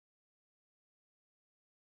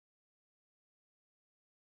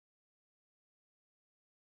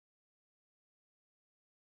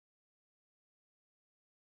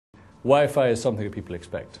Wi-Fi is something that people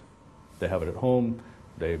expect. They have it at home,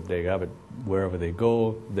 they have it wherever they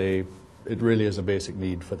go. It really is a basic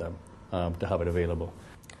need for them to have it available.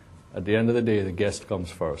 At the end of the day, the guest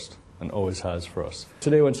comes first and always has for us.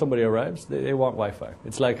 Today when somebody arrives, they want Wi-Fi.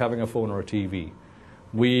 It's like having a phone or a TV.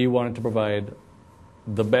 We wanted to provide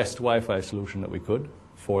the best Wi-Fi solution that we could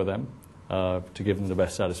for them to give them the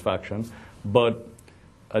best satisfaction. But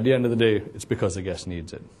at the end of the day, it's because the guest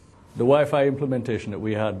needs it. The Wi-Fi implementation that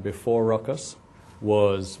we had before Ruckus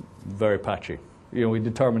was very patchy. We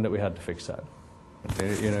determined that we had to fix that.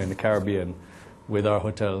 In the Caribbean, with our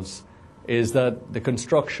hotels, is that the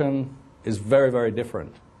construction is very, very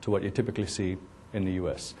different to what you typically see in the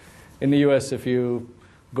US. In the US, if you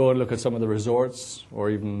go and look at some of the resorts or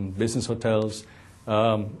even business hotels,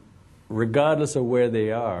 regardless of where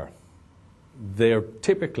they are, they're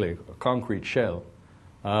typically a concrete shell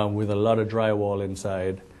with a lot of drywall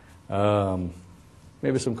inside,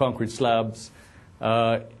 maybe some concrete slabs.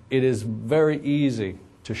 It is very easy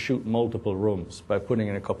to shoot multiple rooms by putting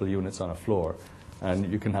in a couple of units on a floor,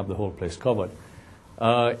 and you can have the whole place covered.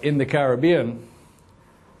 In the Caribbean,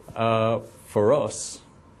 for us,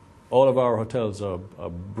 all of our hotels are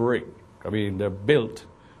brick. I mean, they're built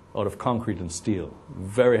out of concrete and steel,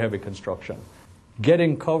 very heavy construction.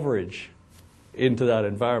 Getting coverage into that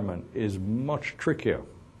environment is much trickier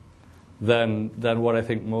than what I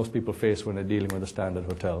think most people face when they're dealing with a standard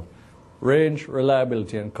hotel. Range,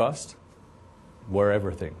 reliability, and cost were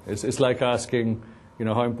everything. It's like asking,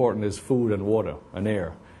 how important is food and water and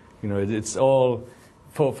air? It's all,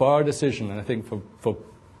 for our decision, and I think for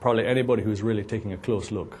probably anybody who's really taking a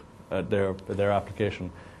close look at their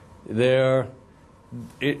application, it's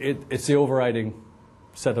the overriding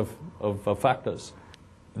set of factors.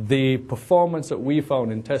 The performance that we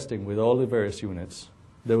found in testing with all the various units,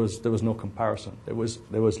 there was no comparison. There was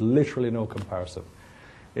literally no comparison.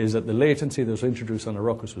 Is that the latency that was introduced on the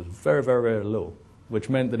Ruckus was very, very, very low, which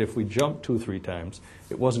meant that if we jumped 2-3 times,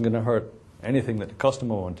 it wasn't going to hurt anything that the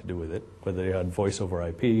customer wanted to do with it, whether they had voice over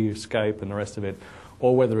IP, Skype, and the rest of it,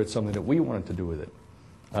 or whether it's something that we wanted to do with it,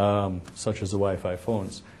 such as the Wi-Fi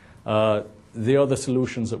phones. The other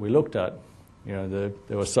solutions that we looked at, there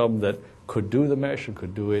were some that could do the mesh and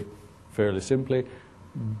could do it fairly simply,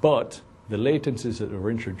 but the latencies that were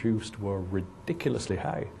introduced were ridiculously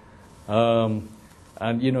high.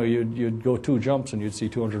 And you'd go 2 jumps and you'd see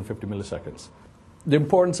 250 milliseconds. The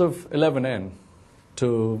importance of 11N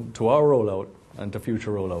to our rollout and to future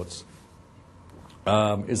rollouts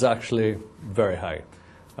is actually very high.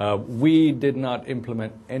 We did not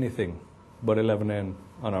implement anything but 11N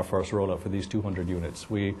on our first rollout for these 200 units.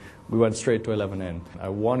 We went straight to 11N. I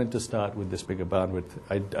wanted to start with this bigger bandwidth.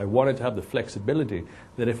 I wanted to have the flexibility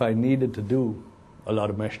that if I needed to do a lot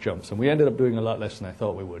of mesh jumps, and we ended up doing a lot less than I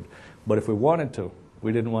thought we would, but if we wanted to,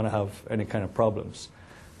 we didn't want to have any kind of problems.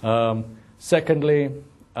 Secondly,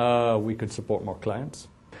 we could support more clients.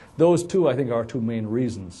 Those two, I think, are 2 main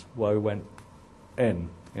reasons why we went N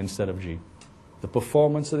instead of G. The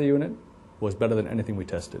performance of the unit was better than anything we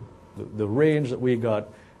tested. The range that we got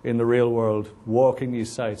in the real world, walking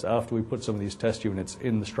these sites after we put some of these test units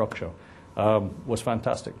in the structure, was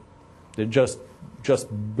fantastic. It just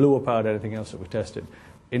blew apart anything else that we tested.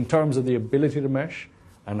 In terms of the ability to mesh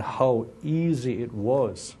and how easy it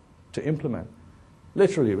was to implement,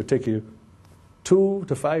 literally it would take you 2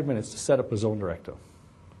 to 5 minutes to set up a zone director.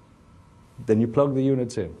 Then you plug the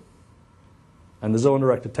units in, and the zone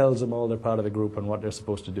director tells them all they're part of the group and what they're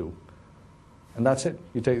supposed to do. And that's it.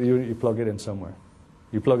 You take the unit, you plug it in somewhere.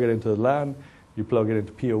 You plug it into the LAN, you plug it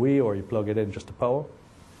into PoE, or you plug it in just to power,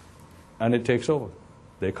 and it takes over.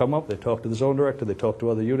 They come up, they talk to the zone director, they talk to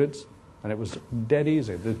other units, and it was dead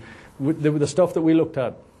easy. The stuff that we looked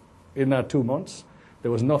at in that 2 months,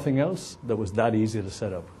 there was nothing else that was that easy to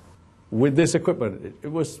set up. With this equipment,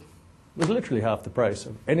 it was literally half the price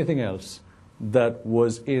of anything else that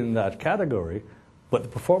was in that category, but the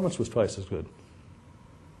performance was twice as good.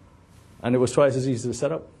 And it was twice as easy to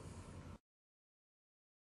set up.